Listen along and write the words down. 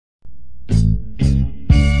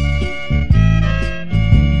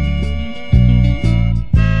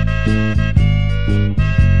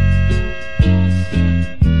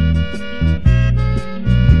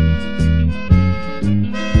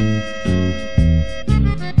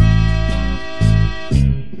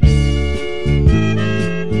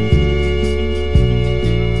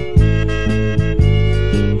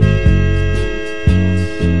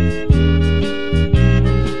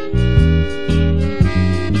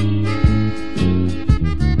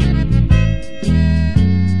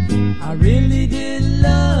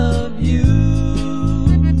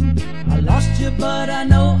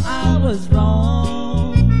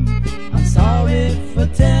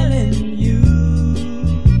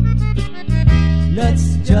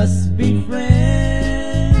just be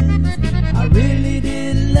friends. I really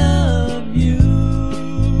did love you.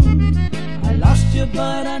 I lost you,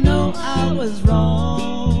 but I know I was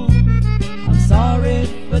wrong. I'm sorry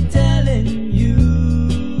for telling you.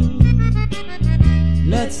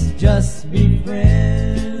 Let's just be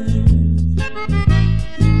friends.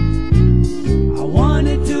 I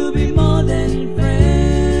wanted to be more than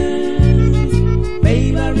friends.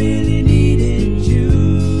 Babe, I really needed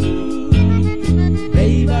you.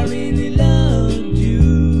 Babe, I really loved you.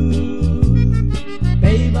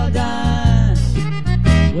 Babe, I'll die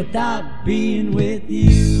without being with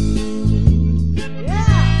you.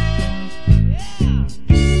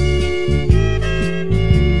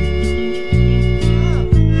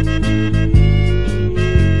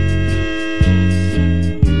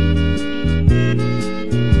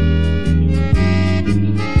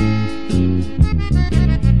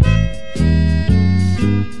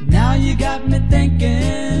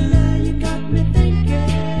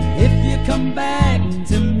 If you come back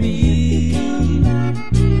to me,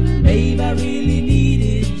 babe, I really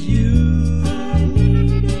needed you.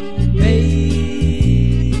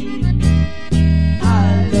 Babe,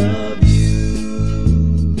 I love you.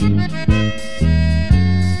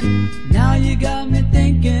 Now you got me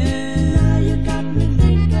thinking.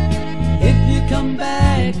 If you come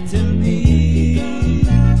back to me,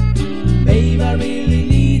 babe, I really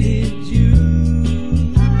needed you.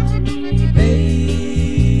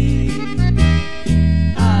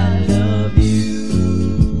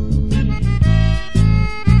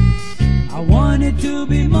 To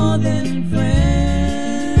be more than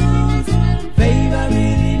friends. Babe, I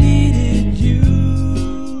really needed you.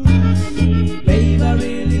 Babe, I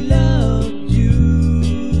really loved you.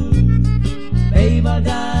 Babe, I'll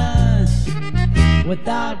die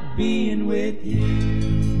without being with you.